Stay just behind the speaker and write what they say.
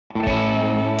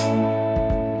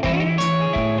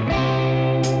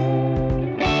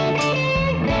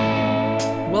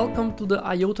to the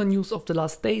IOTA news of the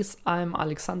last days. I'm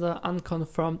Alexander,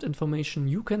 unconfirmed information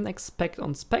you can expect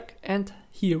on spec, and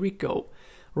here we go.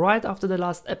 Right after the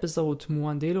last episode,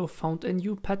 Moog found a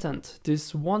new patent.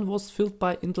 This one was filed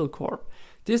by Intel Corp.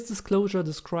 This disclosure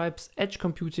describes edge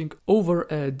computing over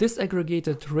a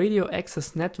disaggregated radio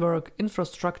access network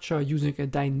infrastructure using a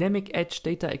dynamic edge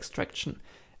data extraction.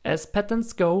 As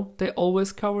patents go, they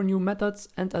always cover new methods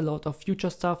and a lot of future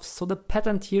stuff, so the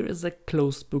patent here is a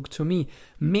closed book to me.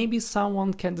 Maybe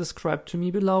someone can describe to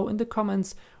me below in the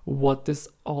comments what this is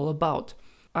all about.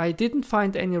 I didn't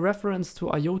find any reference to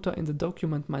IOTA in the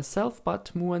document myself, but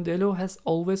Moog has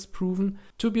always proven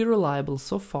to be reliable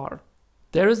so far.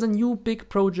 There is a new big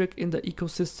project in the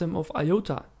ecosystem of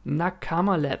IOTA,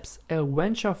 Nakama Labs, a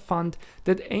venture fund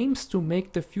that aims to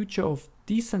make the future of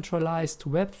decentralized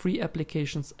Web3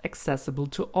 applications accessible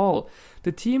to all.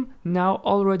 The team now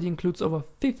already includes over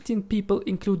 15 people,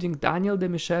 including Daniel de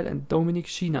Michel and Dominic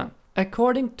Schina.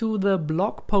 According to the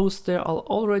blog post, there are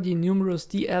already numerous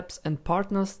dApps and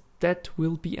partners that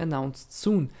will be announced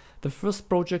soon. The first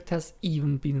project has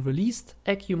even been released,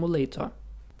 Accumulator.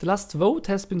 The last vote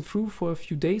has been through for a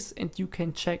few days and you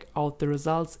can check out the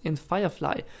results in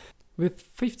Firefly.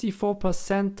 With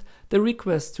 54%, the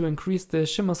request to increase the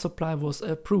shimmer supply was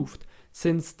approved.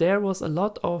 Since there was a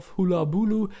lot of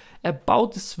hula-bulu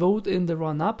about this vote in the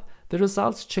run-up, the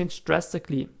results changed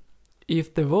drastically.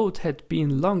 If the vote had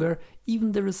been longer,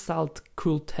 even the result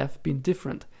could have been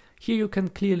different. Here you can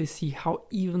clearly see how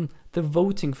even the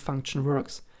voting function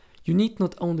works. You need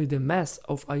not only the mass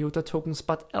of IOTA tokens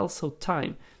but also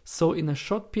time, so in a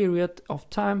short period of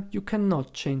time you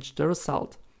cannot change the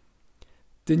result.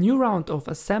 The new round of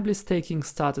assembly staking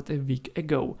started a week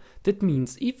ago. That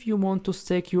means if you want to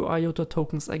stake your IOTA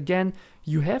tokens again,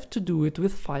 you have to do it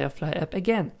with Firefly app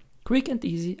again. Quick and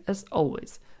easy as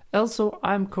always. Also,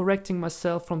 I'm correcting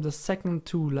myself from the second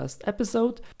to last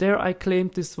episode. There I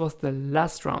claimed this was the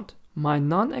last round. My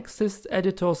non-exist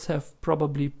editors have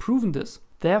probably proven this.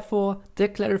 Therefore, the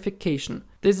clarification,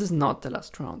 this is not the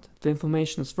last round. The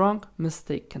information is wrong,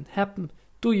 mistake can happen,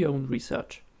 do your own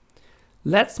research.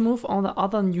 Let's move on the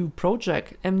other new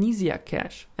project, Amnesia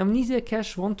Cache. Amnesia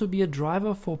Cache want to be a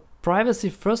driver for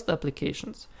privacy-first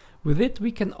applications. With it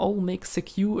we can all make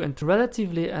secure and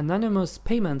relatively anonymous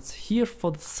payments. Here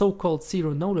for the so-called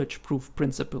zero-knowledge proof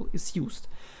principle is used.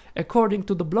 According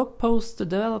to the blog post, the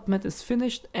development is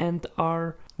finished and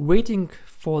are waiting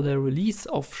for the release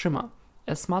of Shimmer,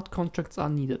 as smart contracts are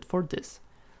needed for this.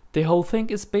 The whole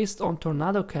thing is based on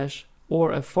Tornado Cash,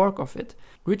 or a fork of it,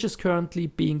 which is currently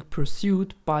being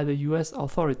pursued by the US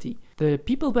authority. The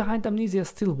people behind Amnesia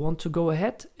still want to go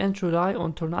ahead and rely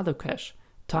on Tornado Cash.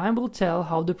 Time will tell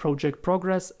how the project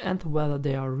progresses and whether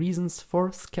there are reasons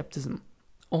for skepticism.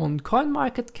 On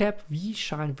CoinMarketCap we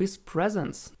shine with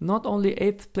presence. Not only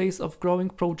 8th place of growing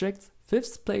projects,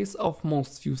 5th place of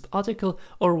most viewed article,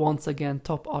 or once again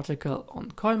top article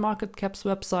on CoinMarketCap's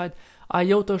website,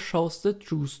 IOTA shows the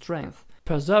true strength,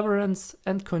 perseverance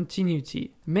and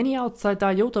continuity. Many outside the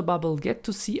IOTA bubble get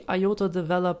to see IOTA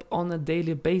develop on a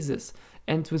daily basis,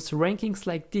 and with rankings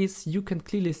like this you can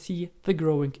clearly see the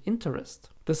growing interest.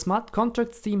 The smart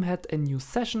contracts team had a new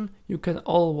session, you can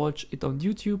all watch it on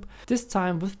YouTube, this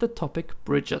time with the topic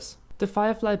bridges. The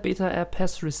Firefly beta app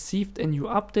has received a new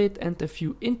update and a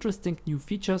few interesting new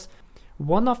features.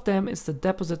 One of them is the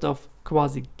deposit of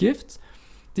quasi-gifts.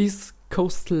 These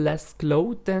cost less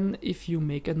glow than if you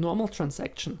make a normal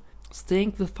transaction.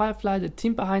 Staying with Firefly, the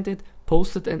team behind it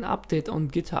posted an update on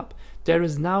GitHub. There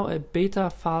is now a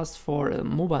beta phase for a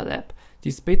mobile app.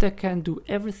 This beta can do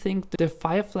everything the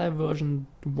Firefly version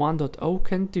 1.0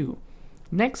 can do.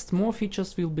 Next, more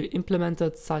features will be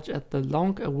implemented, such as the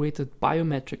long-awaited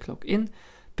biometric login.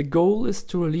 The goal is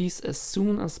to release as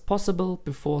soon as possible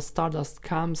before Stardust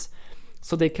comes,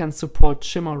 so they can support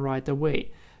Shimmer right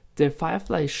away. The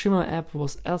Firefly Shimmer app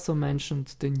was also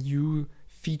mentioned. The new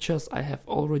features I have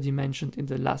already mentioned in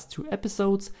the last 2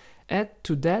 episodes. Add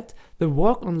to that, the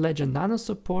work on Ledger Nano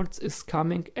supports is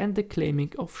coming and the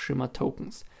claiming of Shimmer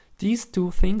tokens. These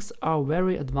 2 things are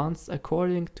very advanced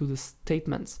according to the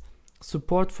statements.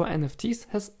 Support for NFTs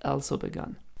has also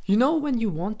begun. You know when you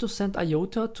want to send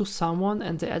IOTA to someone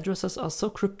and the addresses are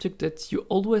so cryptic that you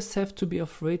always have to be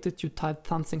afraid that you typed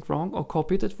something wrong or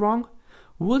copied it wrong?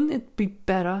 Wouldn't it be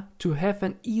better to have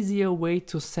an easier way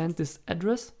to send this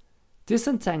address?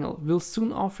 Disentangle will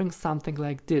soon offering something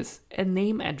like this, a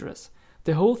name address.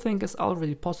 The whole thing is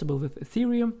already possible with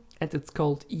Ethereum and it's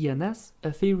called ENS,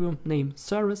 Ethereum Name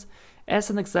Service.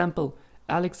 As an example,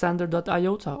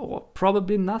 alexander.iota or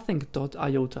probably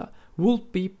nothing.iota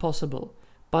would be possible.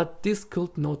 But this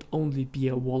could not only be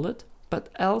a wallet, but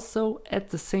also at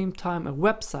the same time a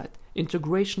website,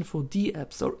 integration for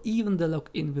D-apps, or even the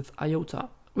login with IOTA.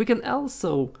 We can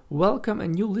also welcome a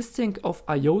new listing of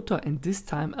IOTA and this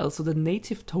time also the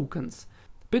native tokens.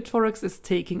 Bitforex is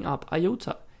taking up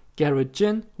IOTA. Garrett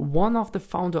Jin, one of the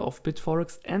founder of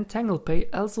Bitforex and TanglePay,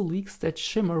 also leaks that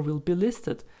Shimmer will be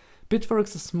listed.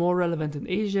 Bitforex is more relevant in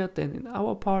Asia than in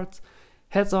our parts.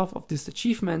 Heads off of this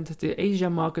achievement, the Asia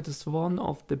market is one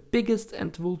of the biggest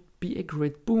and will be a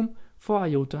great boom for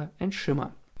IOTA and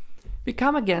Shimmer. We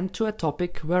come again to a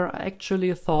topic where I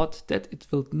actually thought that it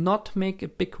will not make a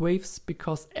big waves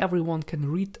because everyone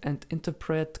can read and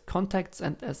interpret contexts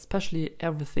and especially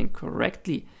everything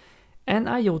correctly. An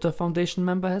IOTA Foundation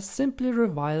member has simply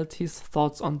reviled his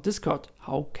thoughts on Discord.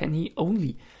 How can he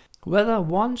only? Whether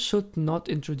one should not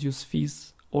introduce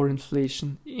fees or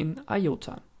inflation in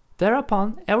IOTA.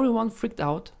 Thereupon, everyone freaked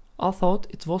out or thought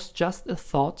it was just a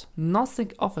thought,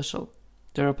 nothing official.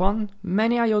 Thereupon,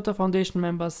 many IOTA Foundation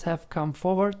members have come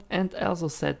forward and also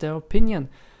said their opinion,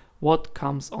 what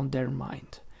comes on their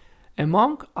mind.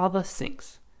 Among other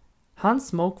things,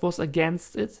 Moog was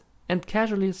against it and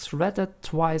casually threatened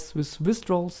twice with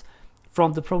withdrawals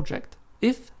from the project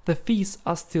if the fees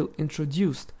are still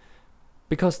introduced,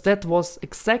 because that was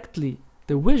exactly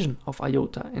the vision of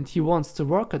IOTA and he wants to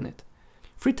work on it.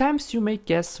 3 times you may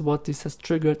guess what this has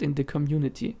triggered in the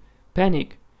community.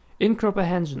 Panic,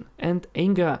 incomprehension and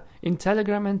anger in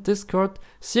Telegram and Discord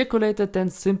circulated, then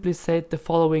simply said the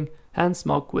following: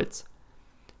 Moog quits.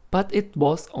 But it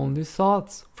was only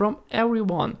thoughts from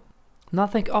everyone,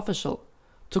 nothing official.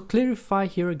 To clarify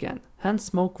here again,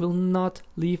 Moog will not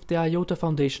leave the IOTA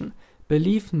Foundation.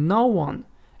 Believe no one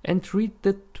and read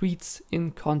the tweets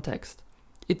in context.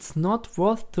 It's not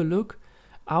worth to look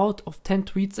out of 10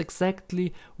 tweets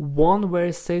exactly one where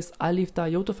it says I leave the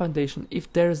IOTA Foundation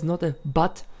if there is not a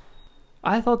but.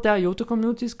 I thought the IOTA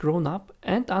community is grown up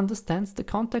and understands the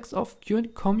context of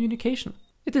communication.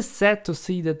 It is sad to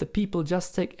see that the people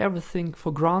just take everything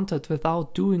for granted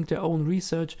without doing their own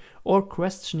research or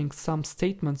questioning some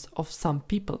statements of some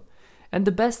people. And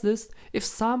the best is if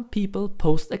some people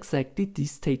post exactly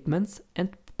these statements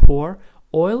and pour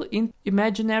oil in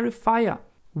imaginary fire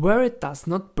where it does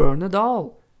not burn at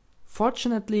all.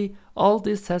 Fortunately, all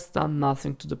this has done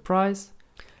nothing to the price.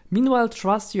 Meanwhile,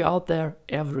 trust you out there,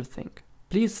 everything.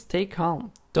 Please stay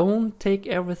calm. Don't take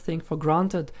everything for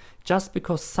granted just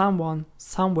because someone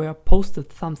somewhere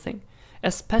posted something,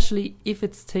 especially if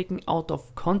it's taken out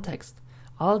of context.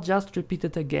 I'll just repeat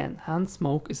it again.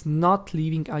 Moog is not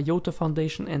leaving IOTA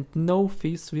Foundation and no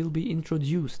fees will be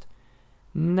introduced.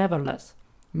 Nevertheless,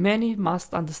 many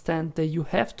must understand that you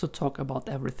have to talk about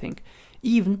everything,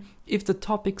 even if the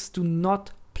topics do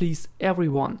not please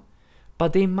everyone,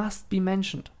 but they must be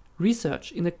mentioned.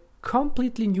 Research in a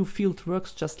completely new field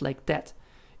works just like that.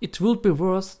 It would be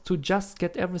worse to just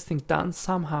get everything done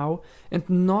somehow and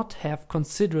not have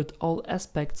considered all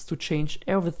aspects to change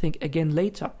everything again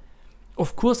later.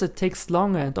 Of course it takes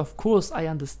longer and of course I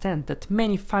understand that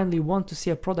many finally want to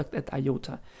see a product at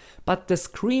IOTA, but the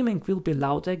screaming will be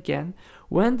louder again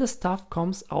when the stuff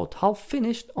comes out half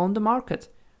finished on the market.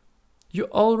 You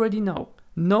already know,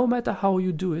 no matter how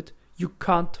you do it, you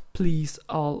can't please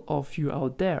all of you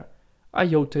out there.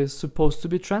 IOTA is supposed to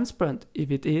be transparent.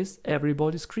 If it is,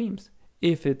 everybody screams.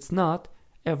 If it's not,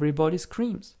 everybody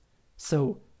screams.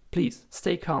 So, please,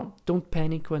 stay calm. Don't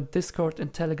panic when Discord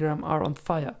and Telegram are on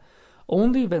fire.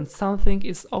 Only when something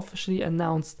is officially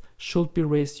announced should be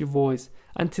raise your voice.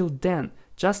 Until then,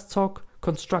 just talk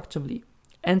constructively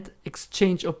and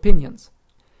exchange opinions.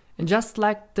 And just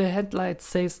like the headline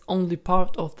says only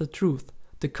part of the truth,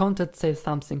 the content says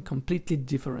something completely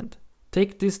different.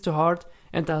 Take this to heart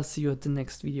and I'll see you at the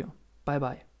next video. Bye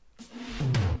bye.